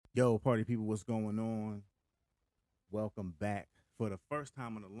Yo, party people, what's going on? Welcome back for the first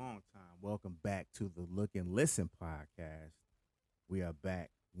time in a long time. Welcome back to the Look and Listen podcast. We are back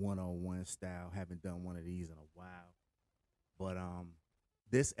one on one style. Haven't done one of these in a while, but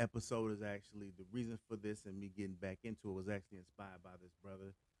this episode is actually the reason for this and me getting back into it was actually inspired by this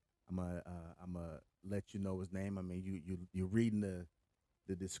brother. I'm gonna let you know his name. I mean, you're reading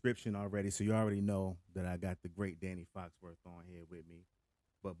the description already, so you already know that I got the great Danny Foxworth on here with me.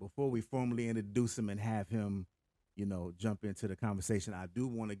 But before we formally introduce him and have him, jump into the conversation, I do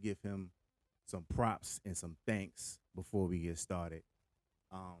want to give him some props and some thanks before we get started.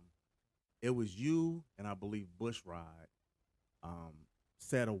 Um, it was you and I believe Bushrod um,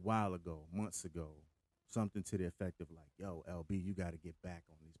 said a while ago, months ago, something to the effect of like, "Yo, LB, you got to get back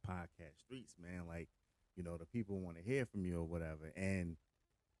on these podcast streets, man. Like, the people want to hear from you or whatever." And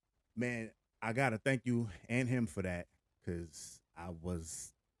man, I gotta thank you and him for that because I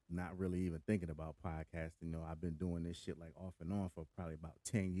was not really even thinking about podcasting. I've been doing this shit like off and on for probably about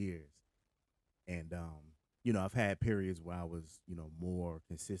 10 years, and I've had periods where I was, more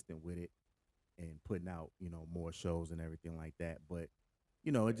consistent with it and putting out, more shows and everything like that. But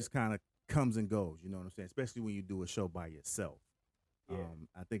it Right. just kind of comes and goes. You know what I'm saying? Especially when you do a show by yourself. Yeah.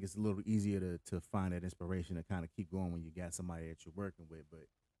 I think it's a little easier to find that inspiration and kind of keep going when you got somebody that you're working with. But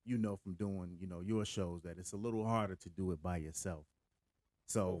from doing your shows that it's a little harder to do it by yourself. Oh,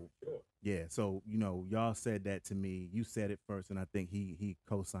 So for sure. yeah, so y'all said that to me. You said it first, and I think he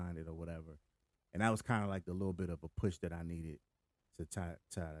co-signed it or whatever. And that was kind of like the little bit of a push that I needed to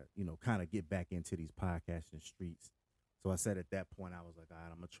kind of get back into these podcasting streets. So I said at that point I was like, all right,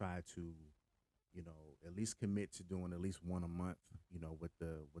 I'm gonna try to at least commit to doing at least one a month, with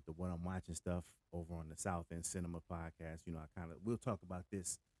the what I'm watching stuff over on the South End Cinema podcast. I kind of we'll talk about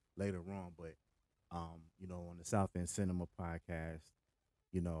this later on, but on the South End Cinema podcast,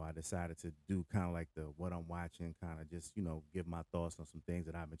 I decided to do kind of like the what I'm watching, kind of just, give my thoughts on some things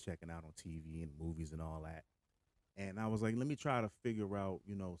that I've been checking out on TV and movies and all that. And I was like, let me try to figure out,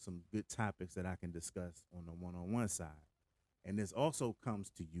 some good topics that I can discuss on the one-on-one side. And this also comes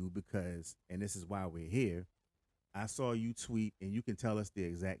to you because, and this is why we're here. I saw you tweet, and you can tell us the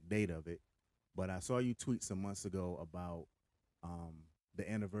exact date of it, but I saw you tweet some months ago about um, the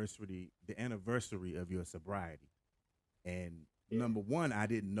anniversary of your sobriety. And Yeah. number one, I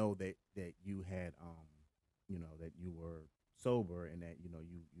didn't know that you had, that you were sober and that you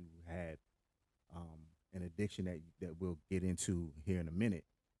had an addiction that we'll get into here in a minute.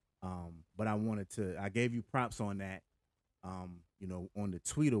 But I gave you props on that, on the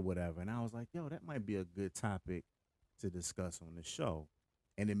tweet or whatever. And I was like, yo, that might be a good topic to discuss on the show.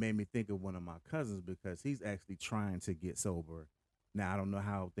 And it made me think of one of my cousins because he's actually trying to get sober. Now, I don't know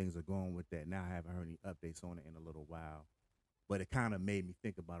how things are going with that. Now, I haven't heard any updates on it in a little while, but it kind of made me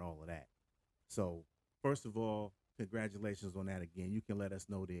think about all of that. So, first of all, congratulations on that again. You can let us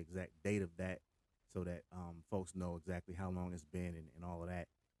know the exact date of that so that folks know exactly how long it's been and all of that.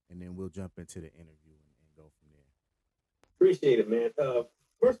 And then we'll jump into the interview and go from there. Appreciate it, man.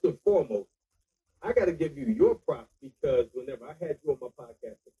 First and foremost, I got to give you your props because whenever I had you on my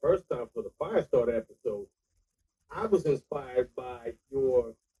podcast the first time for the Firestarter episode, I was inspired by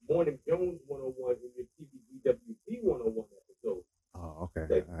your Morning Jones 101 and your TBGWT 101 episode. Oh,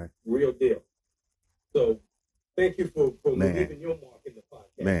 okay. Like, All right. real deal. So, thank you for Man, leaving your mark in the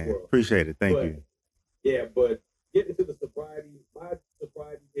podcast man, world. appreciate it. Thank But you. yeah, but getting to the sobriety, my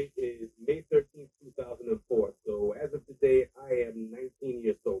sobriety date is May 13th, 2004. So as of today, I am 19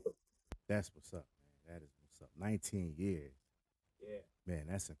 years sober. That's what's up, man. That is what's up. 19 years. Yeah. Man,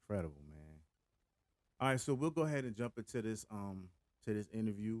 that's incredible, man. All right, so we'll go ahead and jump into this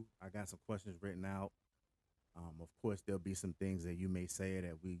interview. I got some questions written out. Of course, there'll be some things that you may say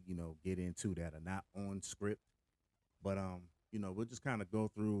that we, get into that are not on script. But we'll just kind of go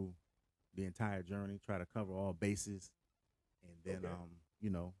through the entire journey, try to cover all bases, and then Okay.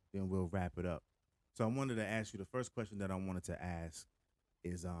 then we'll wrap it up. So I wanted to ask you the first question that I wanted to ask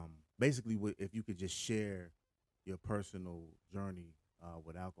is basically if you could just share your personal journey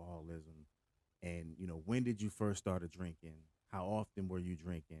with alcoholism, and when did you first started drinking? How often were you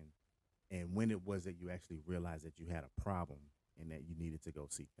drinking? And when it was that you actually realized that you had a problem and that you needed to go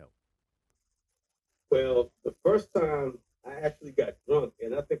seek help? Well, the first time I actually got drunk,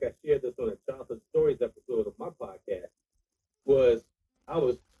 and I think I shared this on a childhood stories episode of my podcast, was I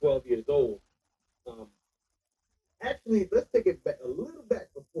was 12 years old. Um, Actually, let's take it back a little back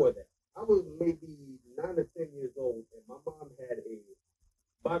before that. I was maybe 9 or 10 years old, and my mom had a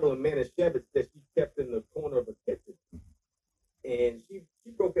bottle of Manischewitz that she kept in the corner of her kitchen, and she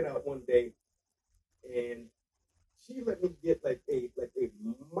broke it out one day, and she let me get like a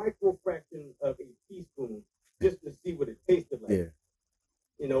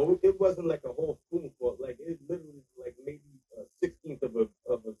like a whole spoonful. Like it literally like maybe a 16th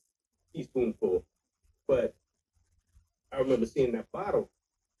of a teaspoonful. But I remember seeing that bottle,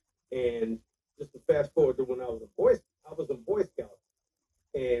 and just to fast forward to when I was in Boy Scouts,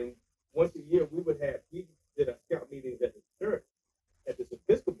 and once a year we did our scout meetings at the church, at this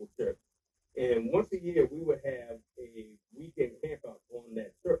Episcopal church, and once a year we would have a weekend campout on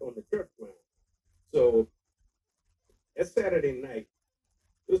the church ground. So that Saturday night,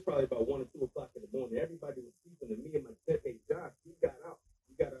 it was probably about 1 or 2 o'clock in the morning. Everybody was sleeping, and me and my tent mate Josh, we got out.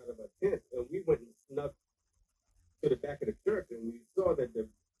 We got out of our tent, and we went and snuck to the back of the church, and we saw that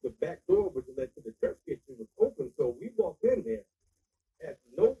the back door, which led to the church kitchen, was open. So we walked in there. Had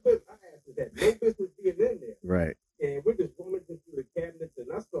no business. I asked had no business being in there. Right. And we're just rummaging through the cabinets,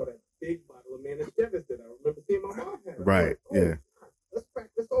 and I saw that big bottle of Manischewitz that I remember seeing my mom have. Right. Like, yeah. Let's crack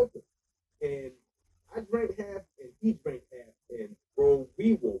this open. And I drank half, and he drank half, and bro,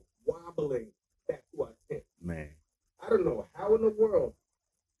 we were wobbling back to our tent. Man, I don't know how in the world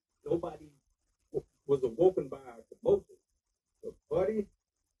nobody was awoken by our commotion. But buddy,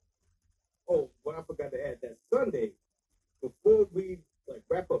 oh, well, I forgot to add that Sunday before we like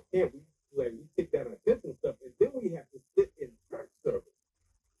wrap up camp, we take down our tents and stuff, and then we have to sit in church service.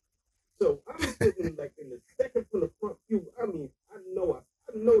 So I'm sitting like in the second from the front pew. I mean, I know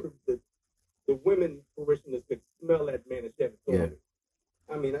the women parishioners could smell that Manischewitz on me.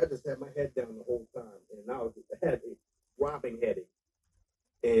 I mean, I just had my head down the whole time, and I had a throbbing headache.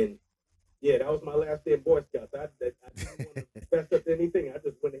 And yeah, that was my last day in Boy Scouts. I didn't want to fess up to anything. I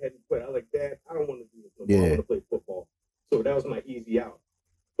just went ahead and quit. I was like, Dad, I don't want to do this no more. I want to play football. So that was my easy out.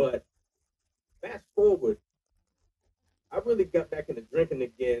 But fast forward, I really got back into drinking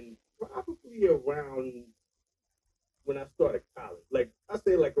again probably around when I started college. Like I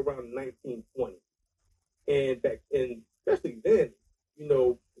say like around 1920. And especially then, you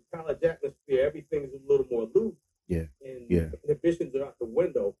know, the college atmosphere, everything's a little more loose. Yeah. And inhibitions are out the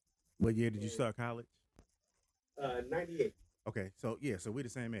window. What year did you start college? 98. Okay, so we're the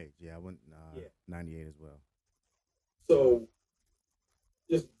same age. Yeah, I went 98 as well. So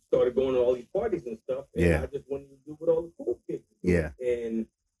just started going to all these parties and stuff, and I just wanted to do what all the cool kids do. Yeah. And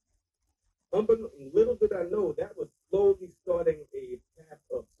little did I know that was slowly starting a path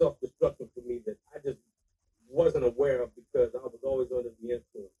of self-destruction for me that I just wasn't aware of because I was always under the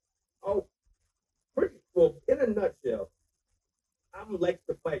influence. Oh, pretty well. In a nutshell, I'm like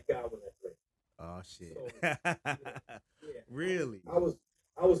the fight guy when I drink. Oh shit! So, really? I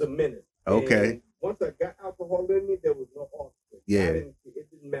was a menace. Okay. And once I got alcohol in me, there was no offset. Yeah. It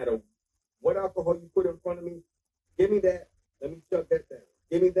didn't matter what alcohol you put in front of me. Give me that. Let me chug that down.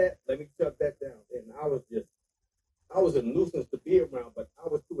 Give me that. Let me chug that down. And I was a nuisance to be around, but I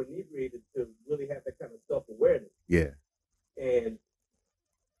was too inebriated to really have that kind of self-awareness. Yeah. And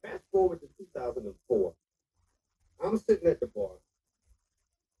fast forward to 2004. I'm sitting at the bar.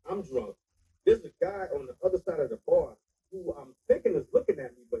 I'm drunk. There's a guy on the other side of the bar who I'm thinking is looking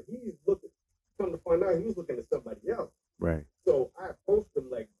at me, but he's looking. Come to find out, he was looking at somebody else. Right. So I approached him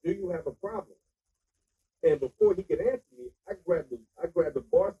like, "Do you have a problem?" And before he could answer me, I grabbed the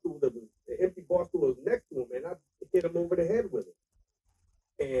bar stool the empty bar stool that was next to him, and I hit him over the head with it.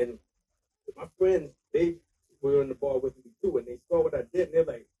 And my friends, they were in the bar with me too, and they saw what I did, and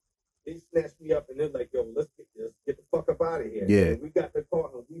they snatched me up, and they're like, "Yo, let's get the fuck up out of here." Yeah. And we got the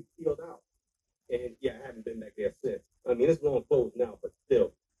car and we peeled out. And yeah, I haven't been back there since. I mean, it's long closed now, but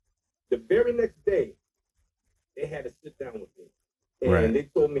still. The very next day, they had to sit down with me. And they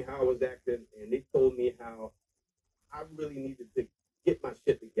told me how I was acting, and they told me how I really needed to get my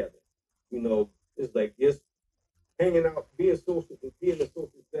shit together. You know, it's like just hanging out, being in social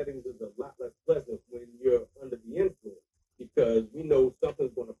settings is a lot less pleasant when you're under the influence because we know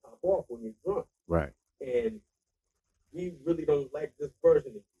something's going to pop off when you're drunk. Right. And we really don't like this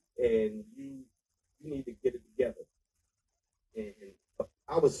version of you, and you need to get it together. And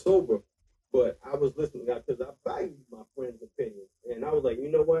I was sober, but I was listening out because I valued my friend's opinion. And I was like, you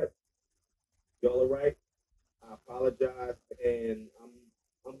know what? Y'all are right. I apologize, and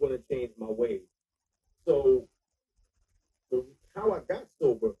I'm going to change my ways. So how I got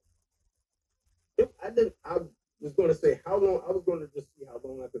sober, I was going to say how long, I was going to just see how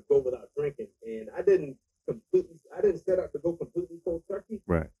long I could go without drinking. And I didn't set out to go completely cold turkey.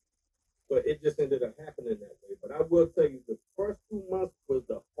 Right. But it just ended up happening that way. But I will tell you, the first 2 months was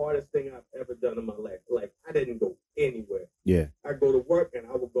the hardest thing I've ever done in my life. Like, I didn't go anywhere. Yeah. I go to work and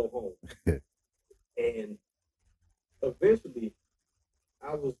I would go home. And eventually,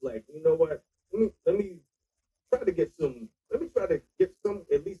 I was like, you know what? Let me try to get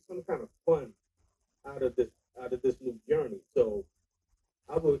at least some kind of fun out of this new journey. So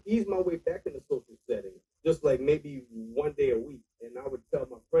I will ease my way like maybe one day a week, and I would tell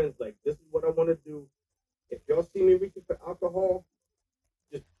my friends like, "This is what I want to do. If y'all see me reaching for alcohol,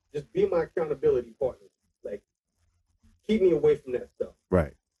 just just be my accountability partner. Like, keep me away from that stuff."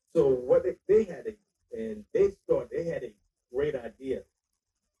 Right. So what they had they had a great idea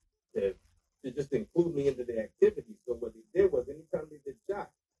to just include me into the activity. So what they did was anytime they did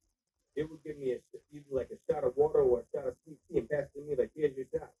shots, they would give me either like a shot of water or a shot of sweet tea and pass it to me like, "Here's your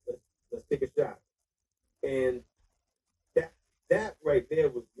shot. Let's take a shot." And that that right there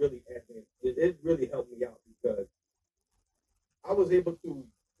was really it really helped me out because I was able to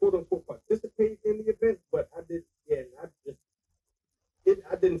quote unquote participate in the event, but I did yeah, I just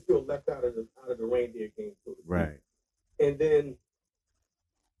I didn't feel left out of the reindeer game, so to speak. Right. And then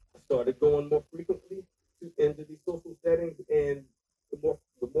I started going more frequently into these social settings, and the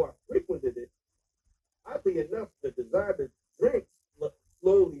more I frequented it, oddly enough, the desire to drink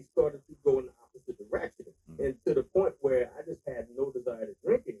slowly started to go in the opposite direction, and to the point where I just had no desire to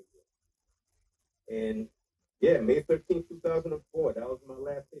drink anymore. And yeah, May 13th, 2004, that was my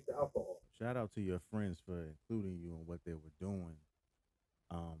last taste of alcohol. Shout out to your friends for including you in what they were doing.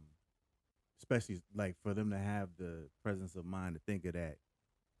 Um, Especially like for them to have the presence of mind to think of that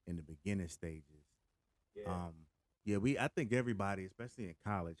in the beginning stages. Yeah, Um, yeah, I think everybody, especially in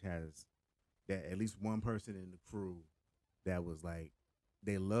college, has that at least one person in the crew that was like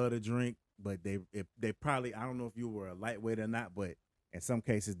they love to drink, but they probably I don't know if you were a lightweight or not, but in some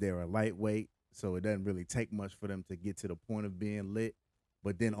cases they're a lightweight, so it doesn't really take much for them to get to the point of being lit.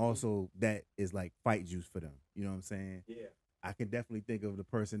 But then also that is like fight juice for them. You know what I'm saying? yeah, I can definitely think of the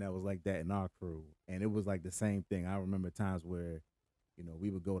person that was like that in our crew, and it was like the same thing. I remember times where,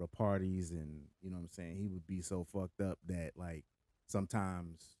 we would go to parties, and what I'm saying, he would be so fucked up that like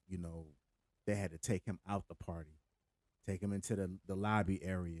sometimes, they had to take him out the party, take him into the lobby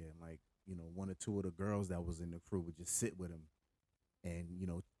area, and like one or two of the girls that was in the crew would just sit with him, and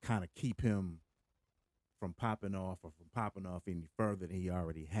kind of keep him from popping off or from popping off any further than he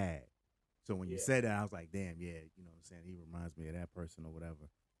already had. So when you yeah, said that, I was like, damn, yeah, what I'm saying? He reminds me of that person or whatever.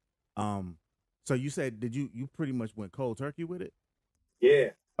 Um, so you said, did you pretty much went cold turkey with it? yeah,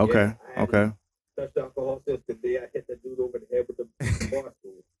 yeah. Okay, I hadn't okay. touched alcohol since the day I hit that dude over the head with the bar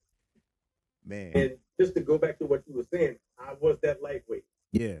stool. Man, And just to go back to what you were saying, I was that lightweight.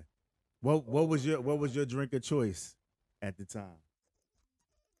 yeah. What Oh was my your god, drink of choice at the time?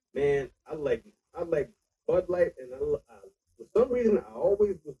 man! I like Bud Light, and for some reason I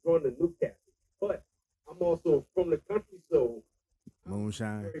always was drawn to Newcastle. But I'm also from the country, so I was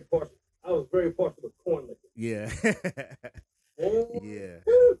Moonshine. very partial. I was very partial to corn liquor. Yeah. Oh, Yeah.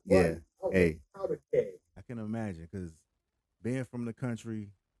 Yeah. buddy, I was Hey, a powder keg. I can imagine because being from the country,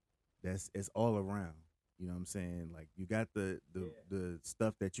 it's all around. You know what I'm saying? Like you got Yeah, the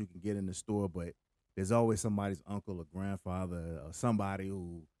stuff that you can get in the store, but there's always somebody's uncle or grandfather or somebody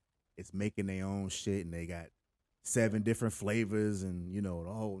who is making their own shit, and they got yeah, 7 different flavors and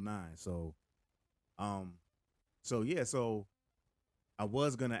the whole nine. Um so yeah, so I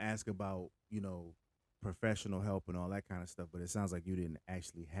was gonna ask about, professional help and all that kind of stuff, but it sounds like you didn't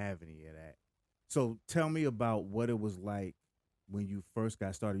actually have any of that. So tell me about what it was like when you first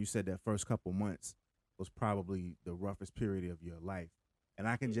got started. You said that first couple months was probably the roughest period of your life. And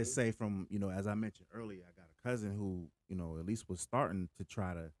I can just hmm, say from, as I mentioned earlier, I got a cousin who, at least was starting to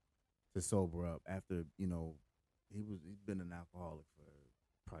try to sober up after, he's been an alcoholic for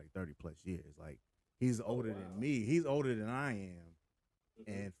probably 30 plus years. Like he's oh older than wow, me. He's older than I am, hmm,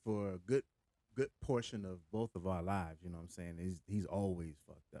 and for a good portion of both of our lives, you know what I'm saying? He's always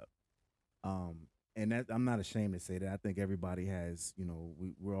fucked up. And that I'm not ashamed to say that. I think everybody has,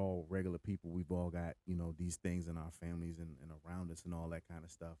 we're all regular people. We've all got, these things in our families and around us and all that kind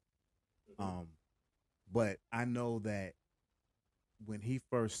of stuff. hmm, Um, but I know that when he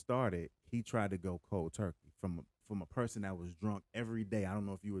first started, he tried to go cold turkey from a person that was drunk every day. I don't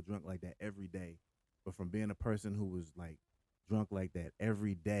know if you were drunk like that every day, but from being a person who was like drunk like that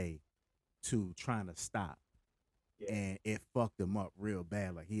every day to trying to stop, yeah, and it fucked him up real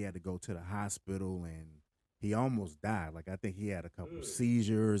bad. Like he had to go to the hospital and he almost died. Like I think he had a couple mm,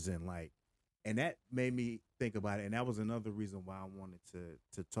 seizures and like, and that made me think about it. And that was another reason why I wanted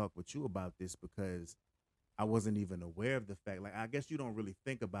to talk with you about this, because I wasn't even aware of the fact. Like I guess you don't really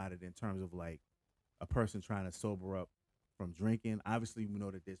think about it in terms of like a person trying to sober up from drinking. Obviously, we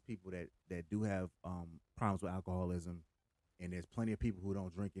know that there's people that do have problems with alcoholism, and there's plenty of people who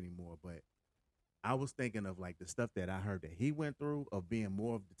don't drink anymore. But I was thinking of like the stuff that I heard that he went through, of being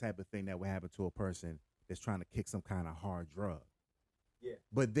more of the type of thing that would happen to a person that's trying to kick some kind of hard drug. yeah,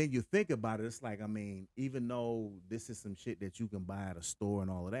 But then you think about it, it's like, I mean, even though this is some shit that you can buy at a store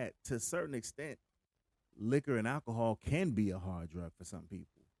and all of that, to a certain extent, liquor and alcohol can be a hard drug for some people.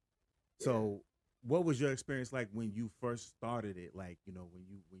 So, what was your experience like when you first started it? Like, when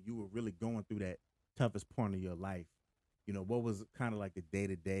you were really going through that toughest point of your life. What was kind of like the day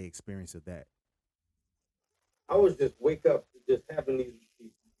to day experience of that? I was just wake up just having these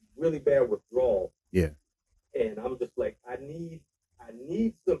really bad withdrawals, Yeah. and I'm just like, I need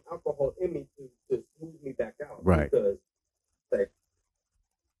some alcohol in me to smooth me back out Right. because like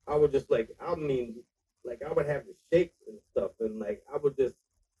I would just like I mean like I would have the shakes and stuff, and like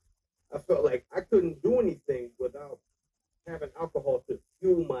I felt like I couldn't do anything without having alcohol to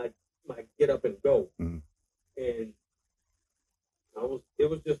fuel my get up and go, Mhm. and it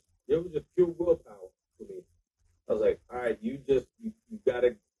was just pure willpower for me. I was like, all right, you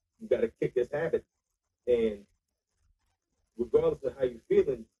gotta kick this habit, and regardless of how you're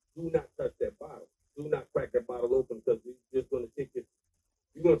feeling, do not touch that bottle. Do not crack that bottle open because you're just gonna take it.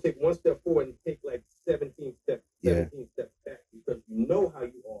 You're gonna take one step forward and take like 17 steps back because you know how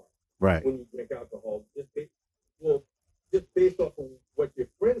you are Right. when you drink alcohol. Well, just based off of what your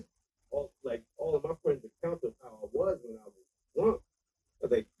friends, all of my friends account of how I was when I was drunk. I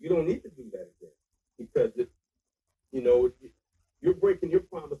was like, you don't need to do that again because you know you're breaking your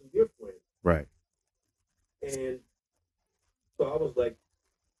promise with your friends. Right. And so I was like,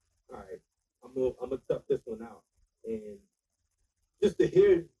 all right, I'm gonna tough this one out. And just to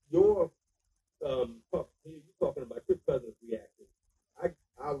hear your hear you talking about your cousin's reaction,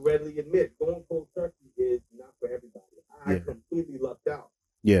 I readily admit going cold turkey is not for everybody. I Yeah. completely lucked out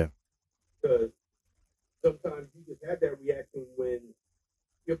Yeah. because sometimes you just have that reaction when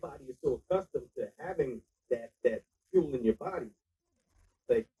your body is so accustomed to having that fuel in your body.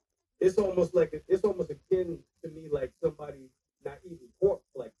 Like it's almost akin to me like somebody not eating pork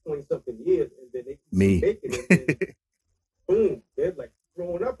for like 20 something years and then they eat some Me. bacon and then boom, they're like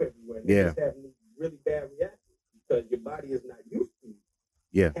throwing up everywhere. And they Yeah. just having these really bad reactions because your body is not used to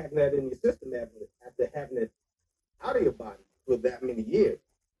Yeah. having that in your system after having it out of your body for that many years.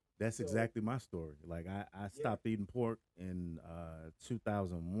 That's So exactly my story. Like I yeah. stopped eating pork in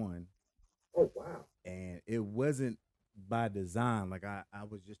 2001, Oh wow. and it wasn't by design. Like I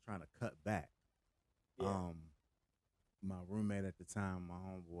was just trying to cut back. Yeah. Um, my roommate at the time, my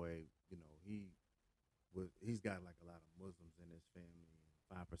homeboy, he's got like a lot of Muslims in his family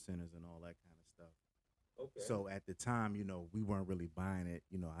and 5%ers and all that kind of stuff. Okay. So at the time, we weren't really buying it.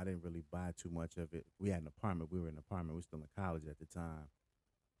 I didn't really buy too much of it. We had an apartment. We were in an apartment. We were still in college at the time,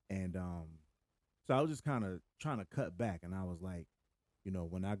 and so I was just kind of trying to cut back. And I was like,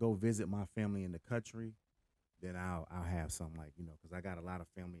 when I go visit my family in the country, then I'll have some, like, because I got a lot of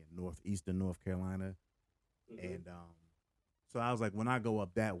family in northeastern North Carolina, Mm-hmm. and so I was like, when I go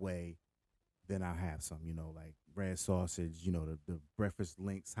up that way, then I'll have some, like red sausage, the breakfast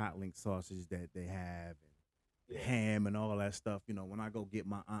links, hot link sausage that they have, and Yeah. ham and all that stuff. When I go get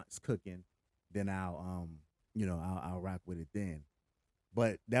my aunt's cooking, then I'll rock with it then.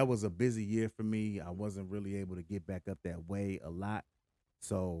 But that was a busy year for me. I wasn't really able to get back up that way a lot.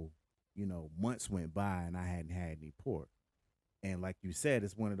 So, months went by and I hadn't had any pork. And like you said,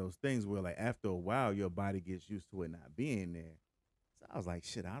 it's one of those things where like after a while your body gets used to it not being there. So I was like,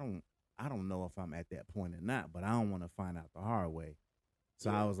 shit, I don't know if I'm at that point or not, but I don't want to find out the hard way. So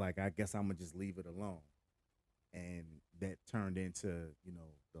I Yeah. was like, I guess I'm gonna just leave it alone. And that turned into,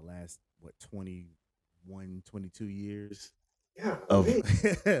 the last what 21, 22 years Yeah. of Man.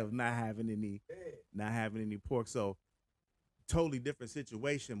 of not having any pork. So totally different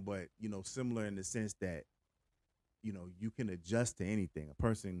situation, but similar in the sense that you can adjust to anything. A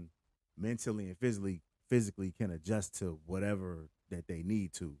person mentally and physically can adjust to whatever that they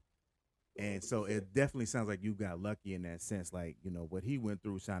need to. And so 100%. it definitely sounds like you got lucky in that sense. Like, what he went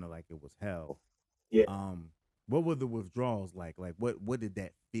through sounded like it was hell. Yeah. Um, what were the withdrawals like? Like what did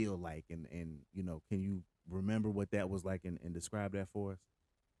that feel like? And can you remember what that was like and describe that for us?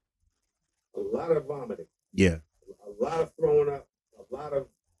 A lot of vomiting, Yeah. a lot of throwing up, a lot of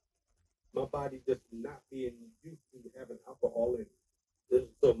my body just not being used to having alcohol in it.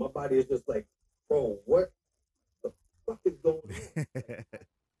 So my body is just like, bro, what the fuck is going on?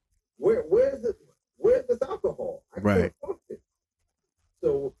 Like, where's it? Where's this alcohol? I Right. can't function.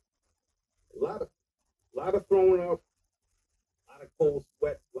 So a lot of throwing up, a lot of cold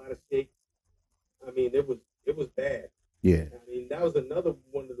sweats, a lot of shakes. I mean, it was bad. Yeah. I mean, that was another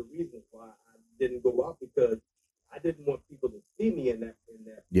one of the reasons why I didn't go out because I didn't want people to see me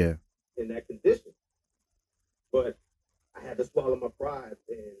Yeah. in that condition. But I had to swallow my pride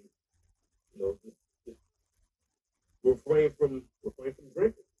and just refrain from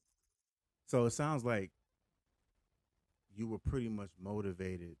drinking. So it sounds like you were pretty much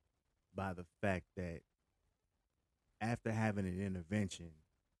motivated by the fact that after having an intervention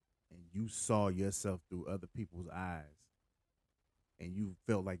and you saw yourself through other people's eyes and you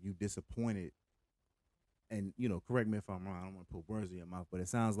felt like you disappointed, and correct me if I'm wrong, I don't want to put words in your mouth, but it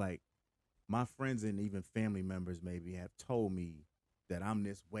sounds like my friends and even family members maybe have told me that I'm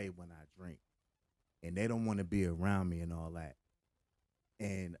this way when I drink and they don't want to be around me and all that.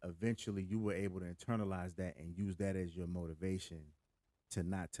 And eventually you were able to internalize that and use that as your motivation to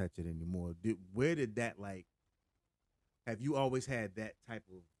not touch it anymore. Where did that, like, have you always had that type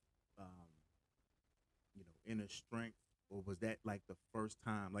of inner strength, or was that like the first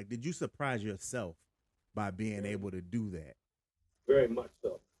time? Like, did you surprise yourself by being very, able to do that? very much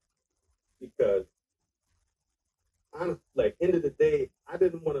so. Because honestly, like end of the day, I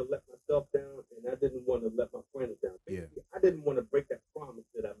didn't want to let myself down, and I didn't want to let my friends down. Yeah. Basically, I didn't want to break that promise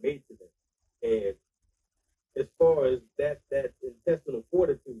that I made to them. And as far as that intestinal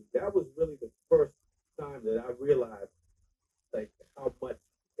fortitude, that was really the first time that I realized like how much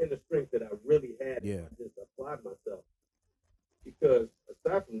inner strength that I really had if Yeah. I just applied myself. Because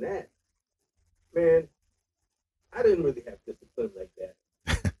aside from that, man, I didn't really have discipline like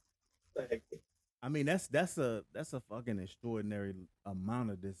that. Like I mean, that's a fucking extraordinary amount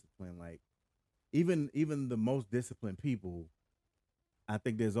of discipline. Like, even the most disciplined people, I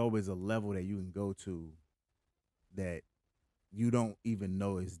think there's always a level that you can go to that you don't even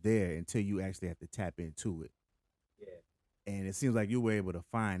know is there until you actually have to tap into it. yeah, And it seems like you were able to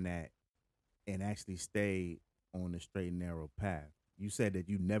find that and actually stay on the straight and narrow path. You said that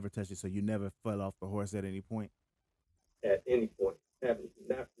you never touched it, so you never fell off the horse at any point. at any point, having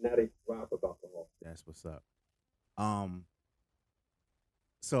not a drop of alcohol. That's what's up. Um,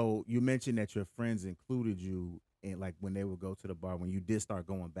 so you mentioned that your friends included you in, like, when they would go to the bar, when you did start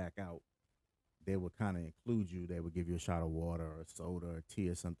going back out, they would kind of include you. They would give you a shot of water or soda or tea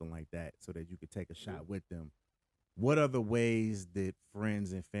or something like that so that you could take a Mm-hmm. shot with them. What other ways did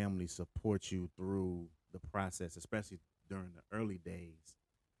friends and family support you through the process, especially during the early days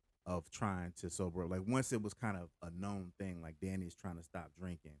of trying to sober up? Like, once it was kind of a known thing, like Danny's trying to stop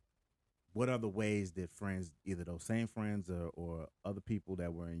drinking, what other ways did friends, either those same friends or other people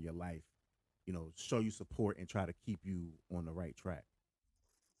that were in your life, show you support and try to keep you on the right track?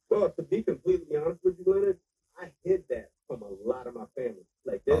 Well, to be completely honest with you, Leonard, I hid that from a lot of my family.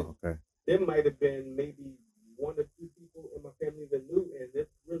 Like Oh, okay. there might have been maybe one or two people in my family that knew, and this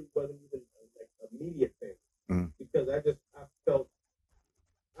really wasn't even like immediate family Mm, because I felt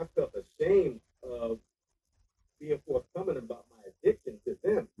ashamed of being forthcoming about my addiction to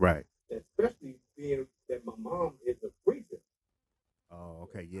them, right. especially being that my mom is a preacher. Oh,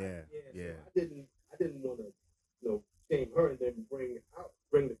 So okay. Yeah. so Yeah. I didn't want to shame her and then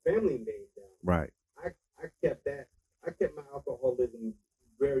bring the family name down. Right. I kept that I kept my alcoholism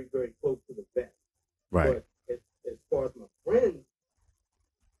very very close to the vest. Right. But as far as my friends,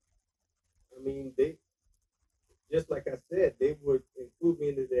 I mean they just like I said, they would include me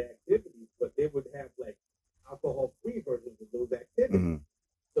into their activities, but they would have like alcohol free versions of those activities. Hmm.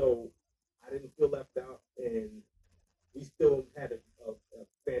 So I didn't feel left out, and we still had a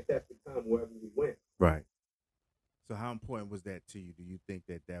fantastic time wherever we went. Right. So how important was that to you? Do you think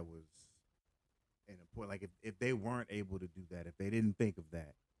that that was an important, like, if they weren't able to do that, if they didn't think of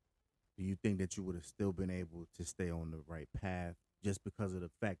that, do you think that you would have still been able to stay on the right path just because of the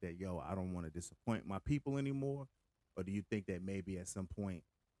fact that, yo, I don't want to disappoint my people anymore? Or do you think that maybe at some point,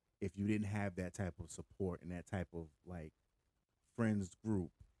 if you didn't have that type of support and that type of, like, friends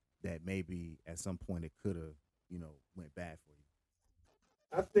group, that maybe at some point it could have, went bad for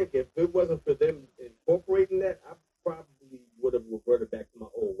you? I think if it wasn't for them incorporating that, I probably would have reverted back to my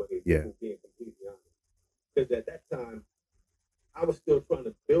old ways. Yeah. Being completely honest, because at that time I was still trying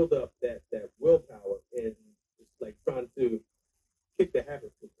to build up that willpower and just like trying to kick the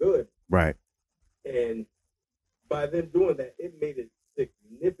habit for good. Right. And by them doing that, it made it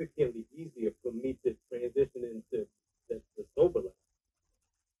significantly easier for me to transition into the sober life.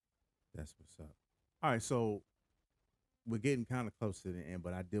 That's what's up. All right, so we're getting kind of close to the end,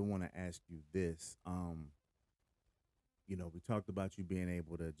 but I did want to ask you this. We talked about you being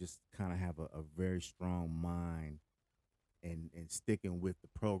able to just kind of have a very strong mind and sticking with the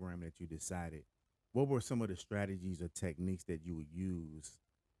program that you decided. What were some of the strategies or techniques that you would use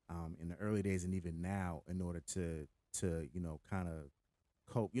in the early days and even now in order to kind of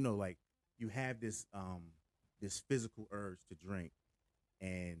cope? Like, you have this physical urge to drink,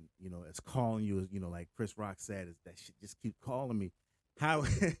 and it's calling you. Like Chris Rock said, is that shit just keep calling me. How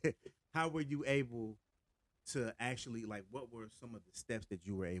how were you able to actually, like, what were some of the steps that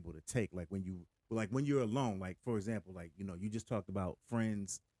you were able to take, like when you're alone, like, for example, like, you just talked about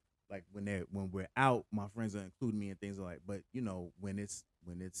friends, like when we're out, my friends are including me and things like. But when it's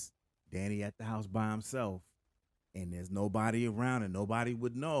Danny at the house by himself and there's nobody around and nobody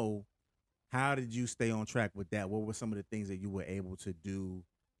would know. How did you stay on track with that? What were some of the things that you were able to do,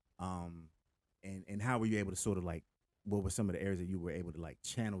 um, and how were you able to sort of like what were some of the areas that you were able to like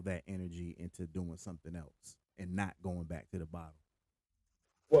channel that energy into doing something else and not going back to the bottle?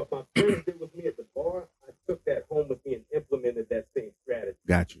 What my friends did with me at the bar, I took that home with me and implemented that same strategy.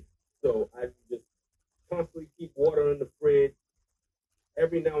 Got you. So I just constantly keep water in the fridge.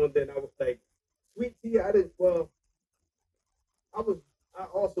 Every now and then I was like, sweet tea, I didn't, well, I was, I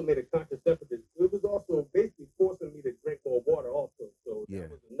also made a conscious effort. It was also basically forcing me to drink more water also. So Yeah.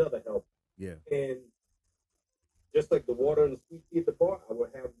 that was another help. Yeah. And just like the water and the sweet tea at the bar, I would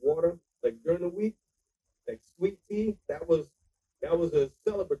have water like during the week, like sweet tea. That was a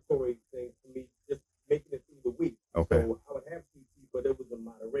celebratory thing for me, just making it through the week. Okay. So I would have sweet tea, but it was in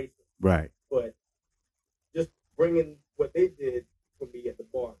moderation. Right. But just bringing what they did for me at the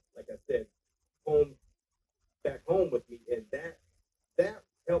bar, like I said, home back home with me, and that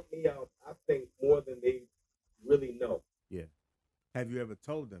helped me out. I think more than they really know. Yeah. Have you ever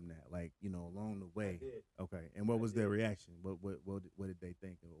told them that, like along the I way? did. Okay. And what I was their did. reaction? What did they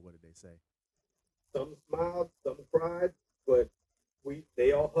think, or what did they say? Some smiled, some cried, but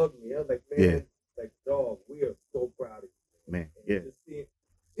they all hugged me. I was like, Yeah. man, like dog, we are so proud of you, man. Man. And Yeah. just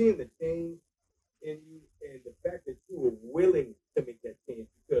seeing the change in you and the fact that you were willing to make that change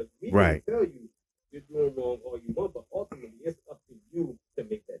because we Right. can tell you you're doing wrong all you want, but ultimately it's up to you to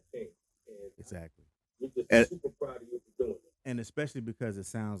make that change. And Exactly. we're just And super proud of you for doing it. and especially because it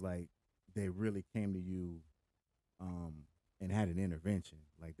sounds like they really came to you um and had an intervention.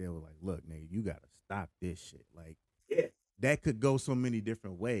 Like they were like, "Look, nigga, you gotta stop this shit." Like Yeah, that could go so many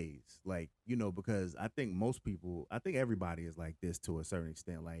different ways. Like because I think everybody is like this to a certain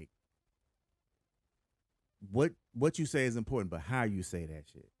extent. Like what you say is important, but how you say that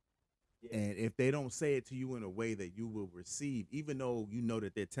shit. yeah, And if they don't say it to you in a way that you will receive, even though you know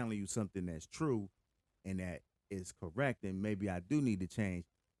that they're telling you something that's true and that is correct, and maybe I do need to change.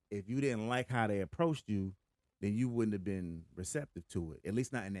 If you didn't like how they approached you, then you wouldn't have been receptive to it. At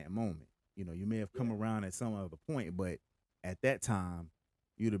least not in that moment. You may have come yeah, around at some other point, but at that time,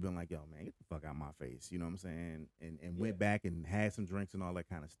 you'd have been like, "Yo, man, get the fuck out my face." You know what I'm saying? And yeah, went back and had some drinks and all that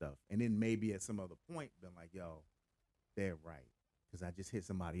kind of stuff. And then maybe at some other point, been like, "Yo, they're right," because I just hit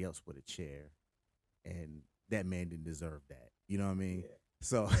somebody else with a chair, and that man didn't deserve that. You know what I mean? yeah,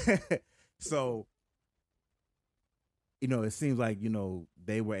 So, so it seems like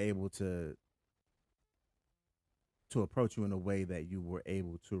they were able to approach you in a way that you were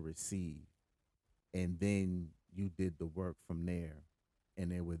able to receive, and then you did the work from there,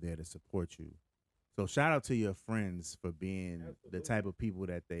 and they were there to support you. So shout out to your friends for being the absolutely. type of people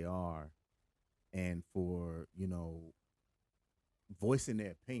that they are, and for voicing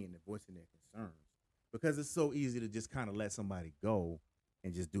their opinion and voicing their concerns, because it's so easy to just kind of let somebody go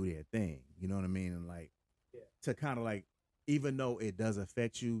and just do their thing. You know what I mean? And like Yeah, to kind of like, even though it does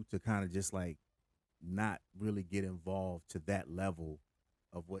affect you, to kind of just like not really get involved to that level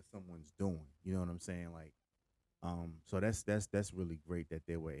of what someone's doing. You know what I'm saying? Like, so that's really great that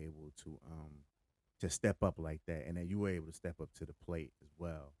they were able to step up like that, and that you were able to step up to the plate as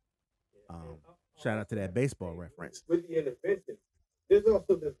well. yeah. And Um, I Shout out to also that have to baseball say, reference. with the intervention, there's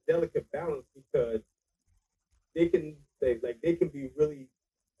also this delicate balance because they can be really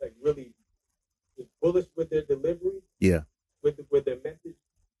really just bullish with their delivery, Yeah, with their message,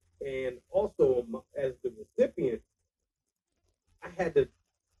 and also as the recipient, I had to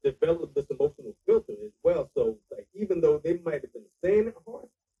develop this emotional filter as well. So like even though they might have been saying it harsh,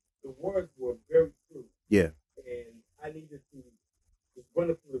 the words were very true, yeah, and I needed to just run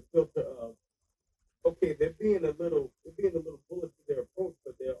it through the filter of okay, they're being a little bullish with their approach,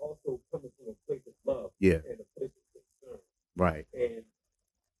 but they're also coming from a place of love yeah, and a place of concern. right, And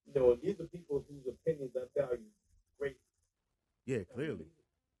these are people whose opinions I value greatly. yeah, I mean, clearly,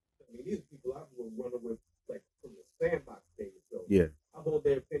 these are people I was running with like from the sandbox days. So yeah, I hold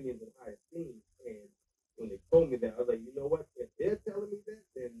their opinions in high esteem. And when they told me that, I was like, you know what? If they're telling me that,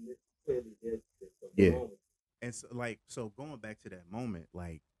 then it's clearly there's something yeah. wrong with it. And so going back to that moment,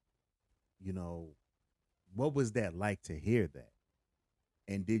 like you know, what was that like to hear that?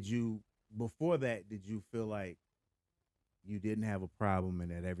 And did you before that, did you feel like you didn't have a problem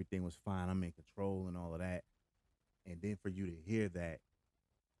and that everything was fine? I'm in control and all of that. And then for you to hear that,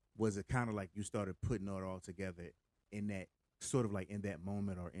 was it kind of like you started putting it all together in that sort of like in that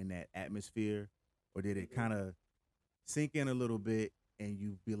moment or in that atmosphere, or did it Mm-hmm. kind of sink in a little bit and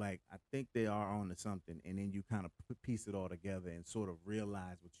you be like, I think they are on to something, and then you kind of piece it all together and sort of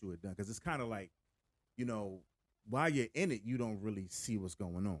realize what you had done, because it's kind of like, you know, while you're in it, you don't really see what's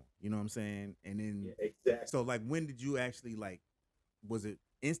going on. You know what I'm saying? And then, Yeah, exactly. so like, when did you actually like? Was it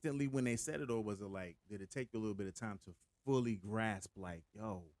instantly when they said it, or was it like, did it take you a little bit of time to fully grasp, like,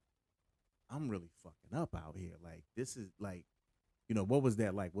 yo, I'm really fucking up out here. Like, this is like, what was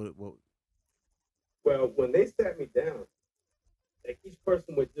that like? What? Well, when they sat me down, like each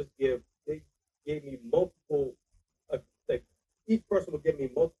person would just they gave me multiple, like each person would give me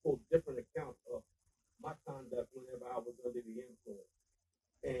multiple different accounts of my conduct whenever I was under the influence.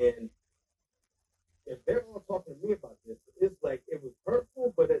 And if they're all talking to me about this, it's like it was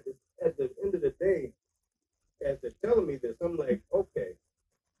hurtful, but at the end of the day, as they're telling me this, I'm like, okay,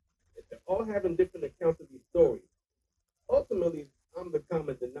 if they're all having different accounts of these stories, ultimately, I'm the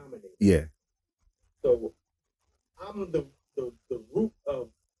common denominator. Yeah. So I'm the root of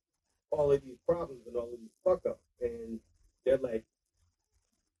all of these problems and all of these fuck ups. And they're like,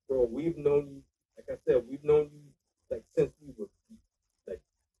 bro, we've known you, like I said, we've known you like since we were like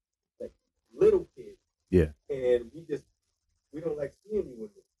like little kids. Yeah. And we don't like seeing you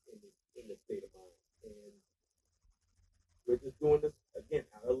in this state of mind. And we're just doing this again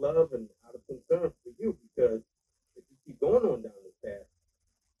out of love and out of concern for you, because if you keep going on down this path,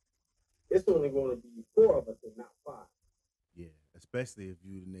 it's only going to be four of us and not five. Yeah, especially if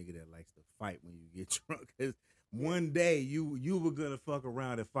you the nigga that likes to fight when you get drunk. Cause one day you were gonna fuck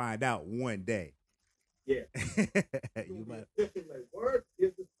around and find out one day. Yeah. You might. Like, word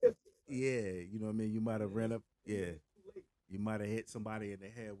is the pistol. Yeah, you know what I mean. You might have ran up. Yeah, you might have hit somebody in the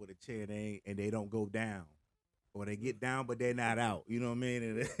head with a chair, and they don't go down, or they get down but they're not out. You know what I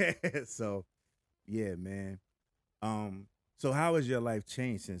mean? And so, yeah, man. So how has your life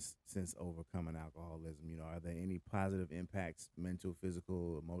changed since overcoming alcoholism? Are there any positive impacts, mental,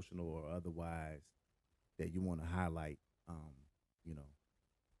 physical, emotional, or otherwise, that you want to highlight? You know.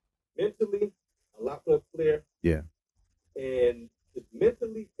 Mentally, a lot more clear. Yeah. And just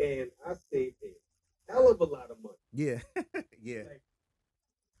mentally, and I saved a hell of a lot of money. Yeah. Yeah. Like,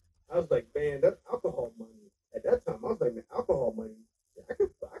 I was like, man, that's alcohol money. At that time, I was like, man, alcohol money. I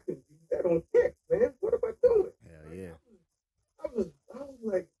can use that on kicks, man. What am I doing? Hell yeah. I was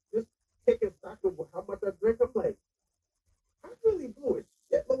like, just taking stock of how much I drink. I'm like, I really blew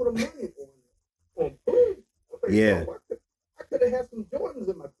a shitload of money on food. I'm like, yeah. No, I could have had some Jordans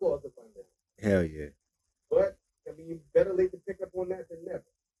in my closet by now. Hell yeah. But I mean, better late to pick up on that than never.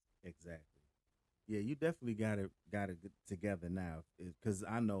 Exactly. Yeah, you definitely got it get together now, because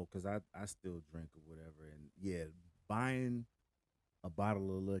I know, because I still drink or whatever, and yeah, buying a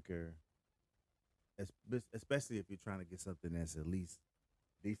bottle of liquor, especially if you're trying to get something that's at least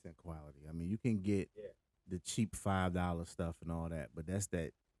decent quality. I mean, you can get the cheap $5 stuff and all that, but that's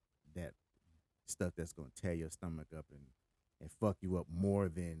that stuff that's gonna tear your stomach up and fuck you up more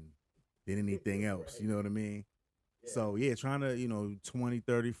than anything else. Right. You know what I mean? Yeah. So yeah, trying to, $20, $30,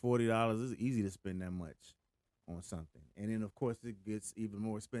 $40 is easy to spend that much on something. And then of course it gets even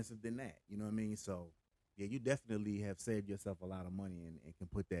more expensive than that. You know what I mean? So yeah, you definitely have saved yourself a lot of money and can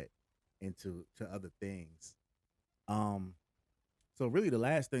put that into other things. So really the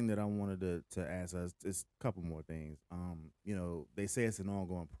last thing that I wanted to ask us is a couple more things. They say it's an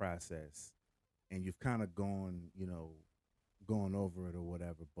ongoing process and you've kind of gone over it or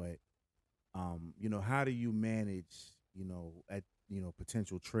whatever, but how do you manage, at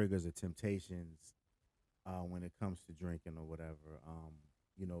potential triggers or temptations when it comes to drinking or whatever?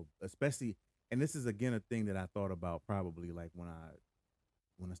 Especially, and this is again a thing that I thought about probably like when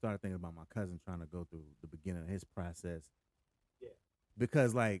I started thinking about my cousin trying to go through the beginning of his process. Yeah.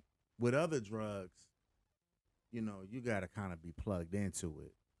 Because like with other drugs, you gotta kind of be plugged into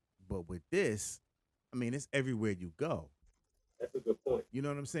it. But with this, I mean, it's everywhere you go. That's a good point. You know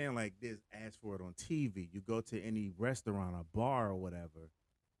what I'm saying? Like there's ads for it on TV. You go to any restaurant or bar or whatever,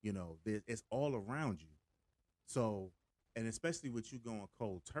 it's all around you. So, and especially with you going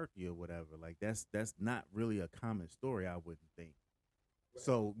cold turkey or whatever, like that's not really a common story, I wouldn't think. Right.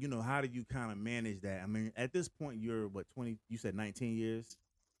 So, how do you kind of manage that? I mean, at this point, you're what, 20? You said 19 years.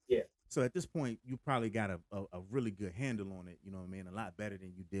 Yeah. So at this point, you probably got a really good handle on it. You know what I mean? A lot better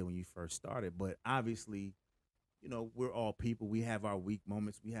than you did when you first started. But obviously, we're all people. We have our weak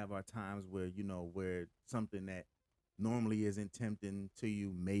moments. We have our times where, where something that normally isn't tempting to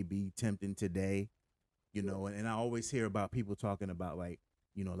you may be tempting today, and I always hear about people talking about like,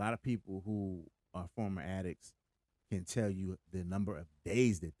 a lot of people who are former addicts can tell you the number of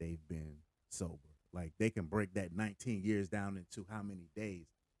days that they've been sober. Like they can break that 19 years down into how many days.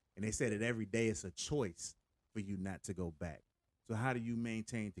 And they say that every day it's a choice for you not to go back. So how do you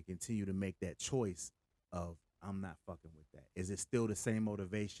maintain to continue to make that choice of I'm not fucking with that? Is it still the same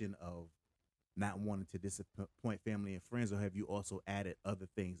motivation of not wanting to disappoint family and friends, or have you also added other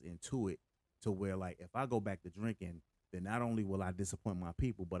things into it to where like if I go back to drinking, then not only will I disappoint my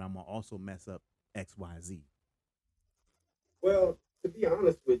people, but I'm gonna also mess up X, Y, Z. Well, to be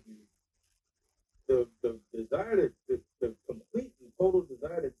honest with you, the desire the complete and total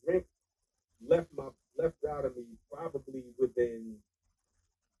desire to drink left out of me probably within,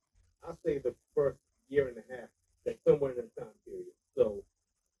 I'll say, the first year and a half, like somewhere in that time period. So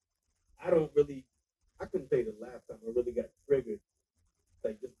I don't really, I couldn't say the last time I really got triggered,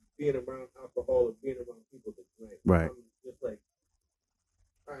 like just being around alcohol or being around people that drink. Right. I'm just like,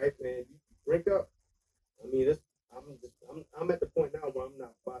 all right, man, you drink up. I mean, I'm at the point now where I'm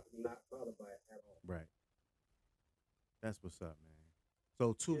not bothered by it at all. Right. That's what's up, man.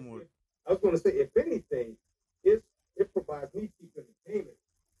 So two If, more. if, I was going to say, if anything, it provides me cheap entertainment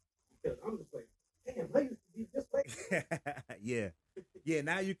because I'm just like, damn, I used to be just like Yeah. Yeah,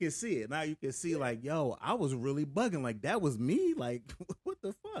 now you can see it. Now you can see like, yo, I was really bugging. Like that was me. Like, what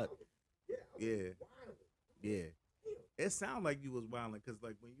the fuck? Yeah. Yeah. It sounded like you was wilding because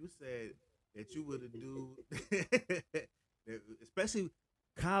like when you said that you would do especially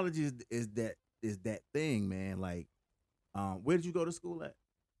college is that thing, man. Like, where did you go to school at?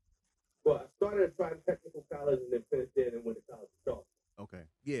 Well, I started at Triton Technical College and then finished there and went to college of Charleston. Okay.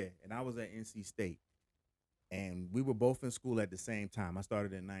 Yeah. And I was at NC State. And we were both in school at the same time. I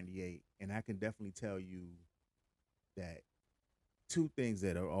started in '98, and I can definitely tell you that two things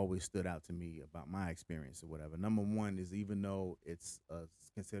that are always stood out to me about my experience or whatever. Number one is even though it's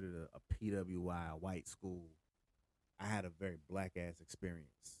considered a PWI, a white school, I had a very black ass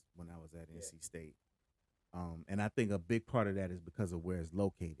experience when I was at NC State. And I think a big part of that is because of where it's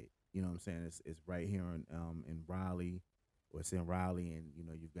located. You know what I'm saying? It's right here in Raleigh, or it's in Raleigh, and you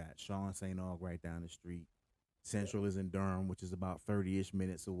know you've got Sean St. Aug right down the street. Central is in Durham, which is about 30-ish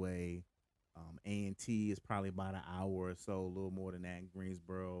minutes away. A&T is probably about an hour or so, a little more than that in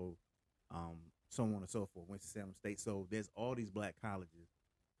Greensboro, so on and so forth. Winston-Salem State. So there's all these black colleges,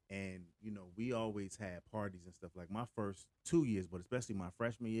 and you know we always had parties and stuff. Like my first 2 years, but especially my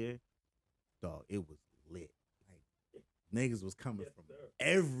freshman year, dog, it was lit. Like niggas was coming from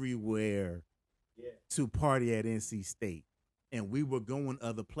everywhere to party at NC State, and we were going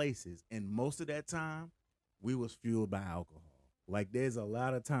other places. And most of that time, we was fueled by alcohol. Like there's a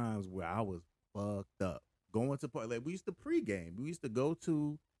lot of times where I was fucked up going to party. Like we used to pregame. We used to go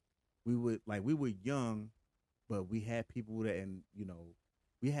to. We were young, but we had people that, and you know,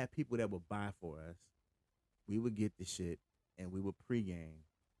 we had people that would buy for us. We would get the shit, and we would pregame,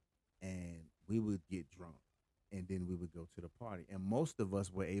 and we would get drunk, and then we would go to the party. And most of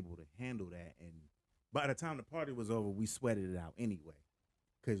us were able to handle that. And by the time the party was over, we sweated it out anyway.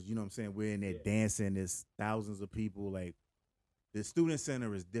 Cause you know what I'm saying, we're in there dancing. There's thousands of people. Like the student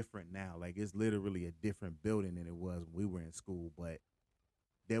center is different now. Like it's literally a different building than it was when we were in school. But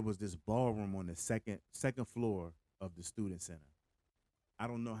there was this ballroom on the second floor of the student center. I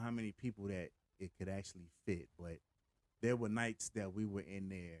don't know how many people that it could actually fit, but there were nights that we were in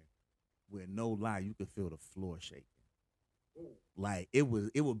there where no lie, you could feel the floor shaking. Like it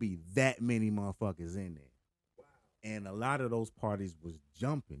would be that many motherfuckers in there. And a lot of those parties was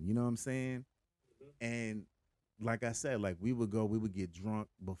jumping, you know what I'm saying? And like I said, like we would get drunk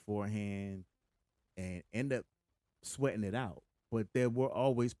beforehand and end up sweating it out. But there were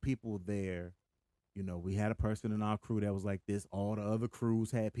always people there. You know, we had a person in our crew that was like this. All the other crews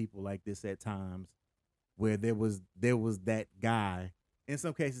had people like this at times, where there was that guy, in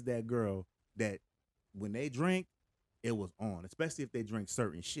some cases that girl, that when they drink, it was on, especially if they drink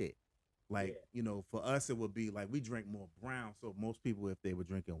certain shit. Like, you know, for us it would be like we drink more brown. So most people, if they were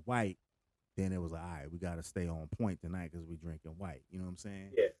drinking white, then it was like, all right, we gotta stay on point tonight because we drinking white. You know what I'm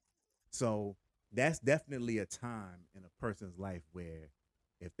saying? Yeah. So that's definitely a time in a person's life where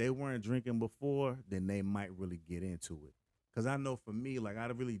if they weren't drinking before, then they might really get into it. Cause I know for me, like I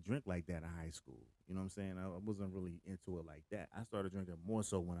didn't really drink like that in high school. You know what I'm saying? I wasn't really into it like that. I started drinking more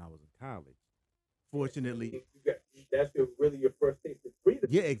so when I was in college. Fortunately, that's really your first taste of freedom.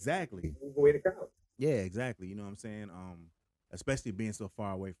 yeah, exactly. Move away to college. Yeah, exactly. You know what I'm saying? Especially being so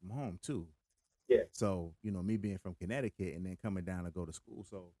far away from home too. Yeah. So, you know, me being from Connecticut and then coming down to go to school.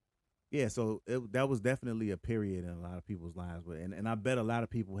 So, yeah, so that was definitely a period in a lot of people's lives. And I bet a lot of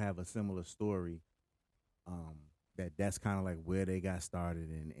people have a similar story. That's kind of like where they got started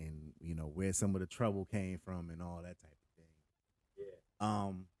and you know where some of the trouble came from and all that type of thing.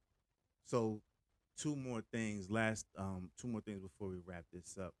 Yeah. So two more things before we wrap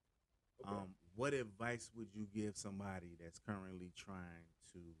this up. Okay. what advice would you give somebody that's currently trying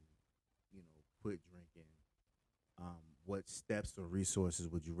to, quit drinking? What steps or resources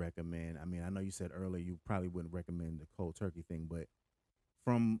would you recommend? I mean, I know you said earlier you probably wouldn't recommend the cold turkey thing, but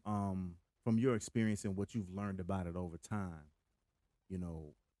from your experience and what you've learned about it over time, you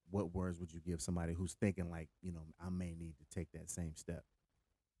know, what words would you give somebody who's thinking like, I may need to take that same step?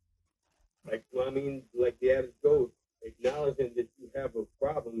 Like, well, I mean, like the adage goes, acknowledging that you have a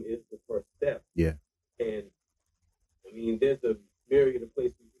problem is the first step. Yeah. And I mean, there's a myriad of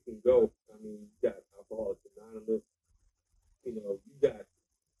places you can go. I mean, you got Alcoholics Anonymous. You got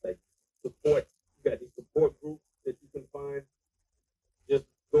like support. You got these support groups that you can find. Just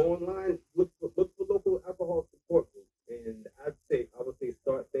go online, look for local alcohol support groups, and I would say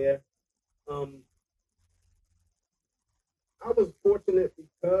start there. Um, I was fortunate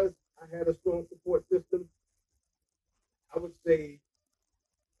because I had a strong support system. I would say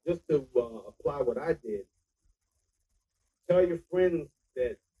just to apply what I did, tell your friends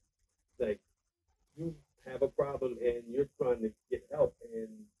that like you have a problem and you're trying to get help, and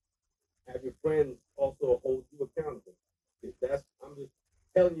have your friends also hold you accountable. I'm just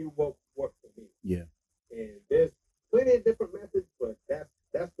telling you what worked for me, Yeah. and there's plenty of different methods, but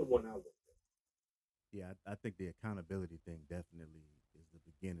that's the one I would say. Yeah, I think the accountability thing definitely is the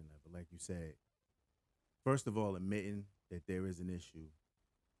beginning of it. Like you said, first of all, admitting that there is an issue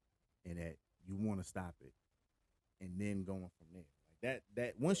and that you want to stop it, and then going from there. Like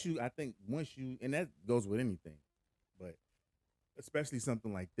that once you, I think once you, and that goes with anything, but especially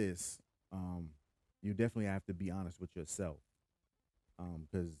something like this, um, you definitely have to be honest with yourself,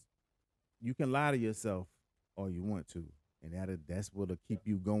 because you can lie to yourself all you want to, and that's what'll keep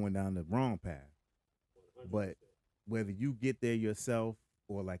you going down the wrong path. But 100%. whether you get there yourself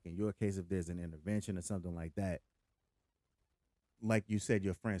or like in your case, if there's an intervention or something like that, like you said,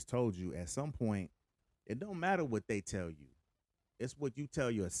 your friends told you at some point, it don't matter what they tell you. It's what you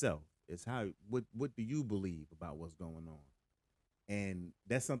tell yourself. It's how what do you believe about what's going on? And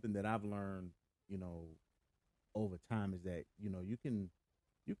that's something that I've learned, you know, over time is that, you can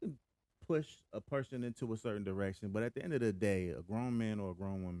push a person into a certain direction, but at the end of the day, a grown man or a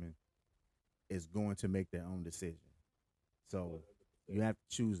grown woman is going to make their own decision. So you 100%. have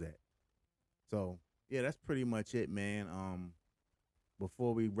to choose that. So yeah, that's pretty much it, man.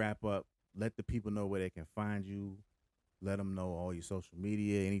 Before we wrap up, let the people know where they can find you. Let them know all your social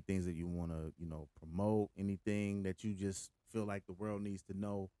media, any things that you want to, promote, anything that you just feel like the world needs to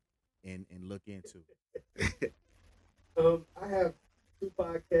know and look into. I have two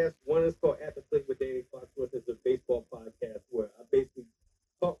podcasts. One is called At the Plate with Danny Foxworth. It's a baseball podcast where I basically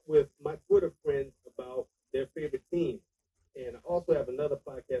talk with my Twitter friends about their favorite team. And I also have another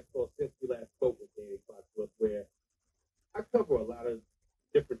podcast called Since We Last Spoke with Danny Foxworth, where I cover a lot of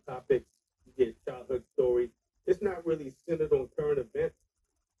different topics. You get childhood stories. It's not really centered on current events.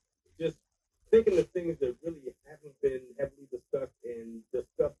 Just thinking of things that really haven't been heavily discussed and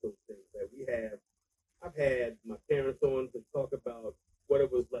discuss those things that we have. I've had my parents on to talk about what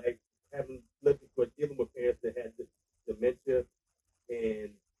it was like having lived or dealing with parents that had dementia, and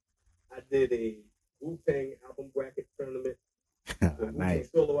I did a Wu Tang album bracket tournament, the Wu Tang Nice.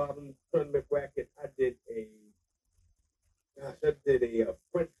 solo album tournament bracket. I did a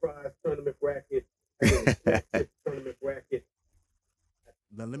French fries tournament bracket. I did a snack chip tournament bracket.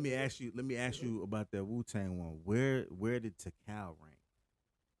 Now let me ask you about that Wu Tang one. Where did Takal rank?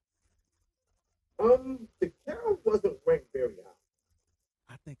 The cow wasn't ranked very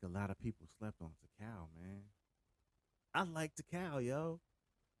high. I think a lot of people slept on Takal, man. I like Takal, yo.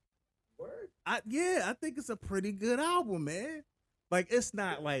 Word. I think it's a pretty good album, man. Like it's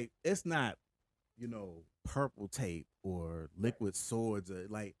not purple tape or Right. liquid swords or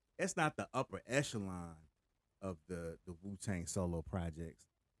like it's not the upper echelon of the Wu Tang solo projects.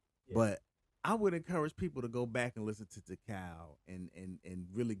 Yeah. But I would encourage people to go back and listen to Cow and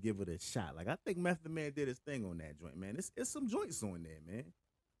really give it a shot. Like I think Method Man did his thing on that joint, man. It's some joints on there,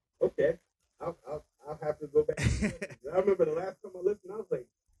 Okay. I'll have to go back and man. listen. I remember the last time I listened, I was like,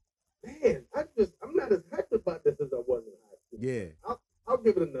 man, I'm not as hyped about this as I was in high school. Yeah, I'll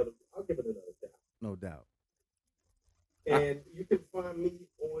give it another shot. no doubt. I, And you can find me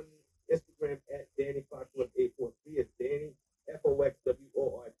on Instagram at Danny Foxworth 843. It's Danny Foxworth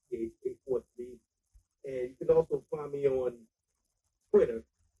 843. And you can also find me on Twitter.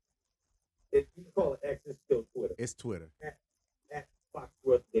 You can call it X, it's still Twitter. it's Twitter. At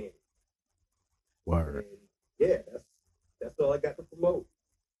Foxworth Danny. Word. And yeah, that's all I got to promote.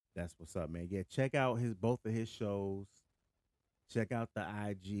 That's what's up, man. Yeah, check out his both of his shows. Check out the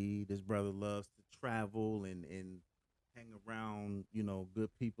IG. This brother loves to travel and hang around, good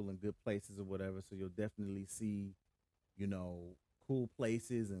people and good places or whatever. So you'll definitely see, you know, cool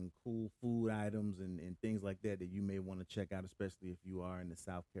places and cool food items and things like that that you may want to check out, especially if you are in the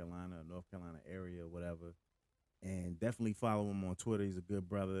South Carolina or North Carolina area or whatever. And definitely follow him on Twitter. He's a good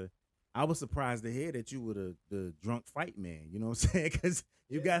brother. I was surprised to hear that you were the drunk fight man. You know what I'm saying? Because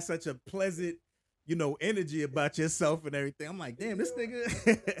you got such a pleasant, energy about yourself and everything. I'm like, damn, this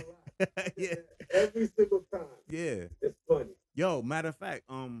nigga. Yeah, Every single time. yeah. It's funny. Yo, matter of fact,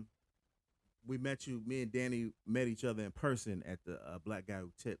 me and Danny met each other in person at the Black Guy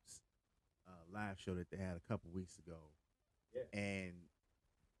Who Tips live show that they had a couple weeks ago, Yeah. and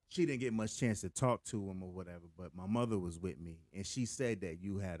she didn't get much chance to talk to him or whatever. But my mother was with me, and she said that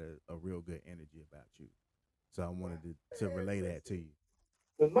you had a real good energy about you. So I wanted to relay that to you.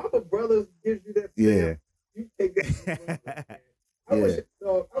 When Mama Brothers gives you that Yeah. stamp, you take that. I Yeah. wish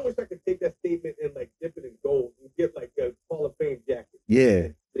I wish I could take that statement and like dip it in gold and get like a Hall of Fame jacket. Yeah.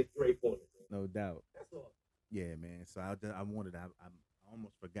 Big drape on it. No doubt. That's all. Yeah, man. So I wanted I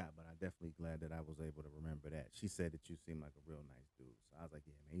almost forgot, but I'm definitely glad that I was able to remember that. She said that you seem like a real nice dude. So I was like,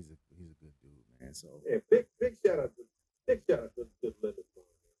 yeah, man, he's a good dude, man. So Yeah, big shout out to Linda.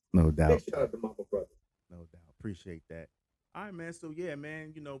 no doubt. Big shout out to Mama Brothers. No doubt. Appreciate that. All right, man. So yeah,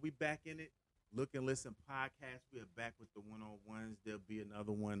 man, we back in it. Look and Listen podcast. We are back with the 101s. There'll be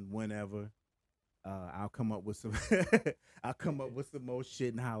another one whenever. I'll come up with some I'll come up with some more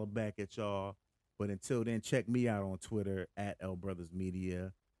shit and holler back at y'all. But until then, check me out on Twitter at L Brothers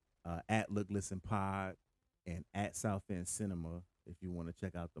Media, at Look Listen Pod, and at South End Cinema if you want to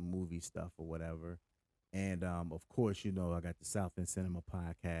check out the movie stuff or whatever. And of course, I got the South End Cinema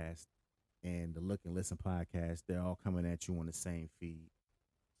podcast and the Look and Listen podcast. They're all coming at you on the same feed.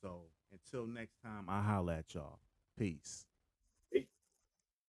 So until next time, I'll holler at y'all. Peace.